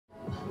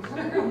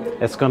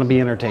it's going to be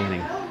entertaining.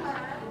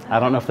 I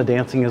don't know if the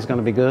dancing is going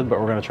to be good,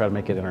 but we're going to try to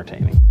make it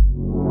entertaining.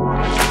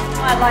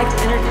 I'd like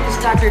to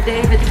introduce Dr.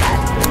 David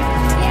Patton.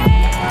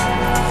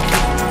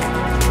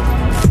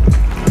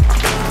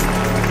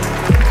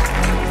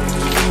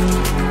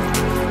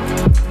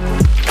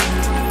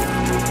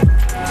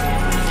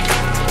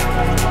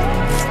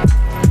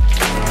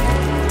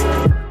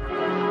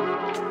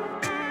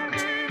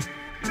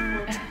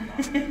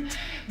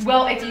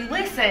 Well, if you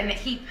listen,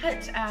 he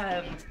put...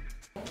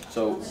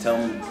 So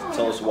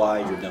tell us why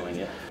you're doing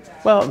it.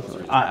 Well,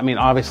 I mean,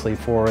 obviously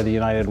for the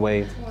United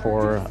Way,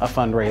 for a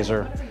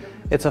fundraiser,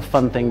 it's a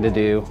fun thing to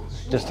do.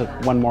 Just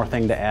one more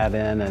thing to add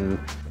in and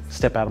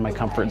step out of my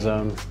comfort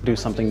zone, do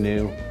something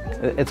new.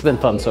 It's been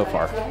fun so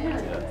far.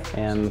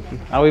 And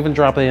I'll even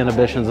drop the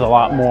inhibitions a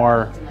lot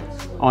more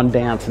on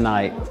dance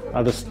night.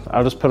 I'll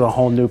just put a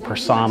whole new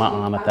persona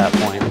on at that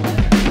point.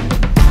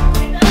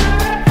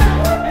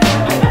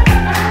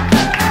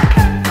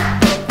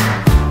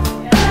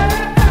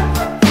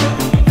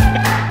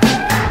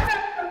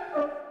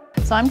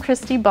 So I'm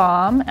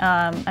Christybomb.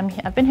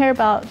 I've been here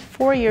about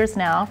 4 years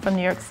now from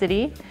New York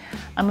City.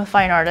 I'm a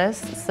fine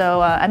artist.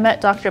 So I met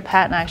Dr.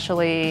 Patton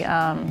actually,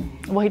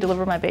 well, he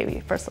delivered my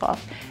baby, first of all.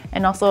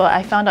 And also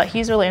I found out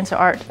he's really into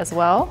art as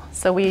well.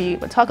 So we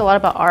would talk a lot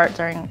about art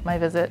during my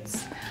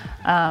visits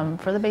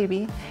for the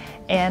baby.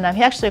 And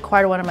he actually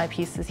acquired one of my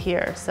pieces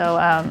here. So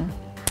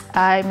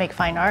I make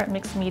fine art,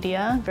 mixed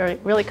media,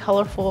 really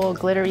colorful,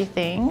 glittery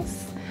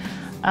things.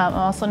 I'm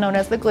also known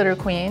as the Glitter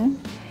Queen.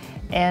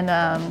 And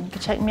you can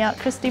check me out,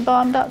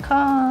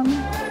 christybomb.com.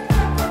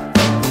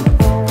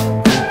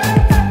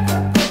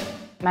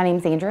 My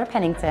name's Andrea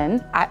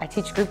Pennington. I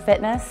teach group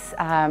fitness.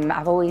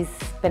 I've always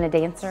been a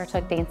dancer,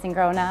 took dancing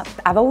growing up.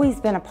 I've always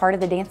been a part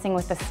of the Dancing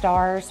with the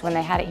Stars when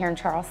they had it here in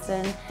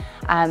Charleston.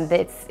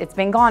 It's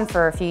been gone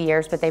for a few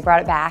years, but they brought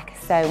it back.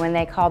 So when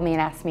they called me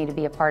and asked me to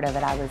be a part of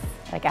it, I was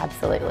like,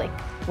 absolutely.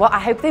 Well, I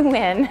hope they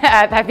win.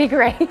 That'd be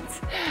great.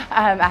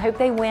 I hope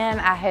they win.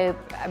 I hope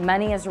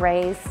money is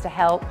raised to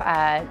help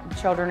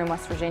children in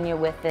West Virginia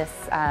with this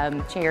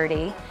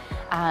charity.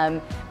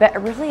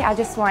 But really, I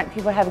just want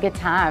people to have a good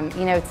time.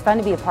 You know, it's fun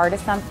to be a part of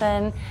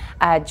something.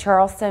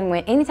 Charleston,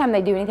 anytime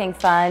they do anything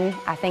fun,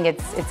 I think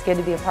it's good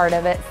to be a part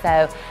of it.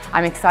 So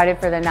I'm excited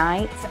for the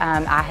night.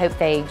 I hope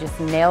they just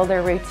nail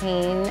their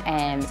routine,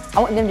 and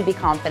I want them to be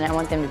confident. I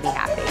want them to be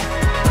happy.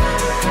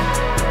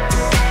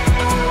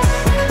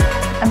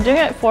 I'm doing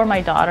it for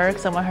my daughter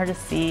because I want her to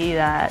see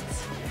that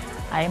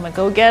I am a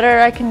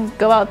go-getter. I can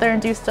go out there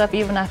and do stuff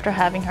even after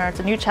having her. It's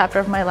a new chapter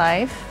of my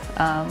life,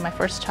 my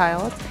first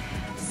child.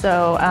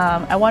 So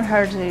I want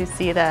her to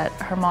see that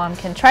her mom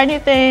can try new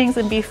things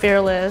and be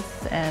fearless,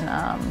 and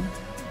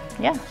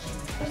yeah.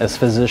 As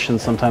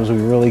physicians, sometimes we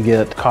really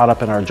get caught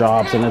up in our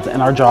jobs,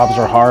 and our jobs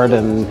are hard,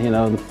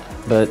 and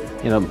but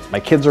my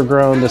kids are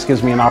grown. This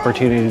gives me an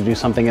opportunity to do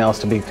something else,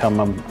 to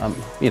become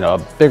a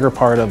bigger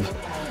part of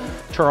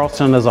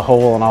Charleston as a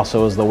whole, and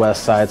also as the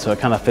West Side. So it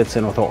kind of fits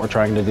in with what we're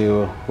trying to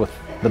do with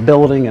the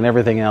building, and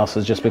everything else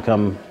has just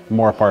become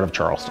more a part of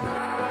Charleston.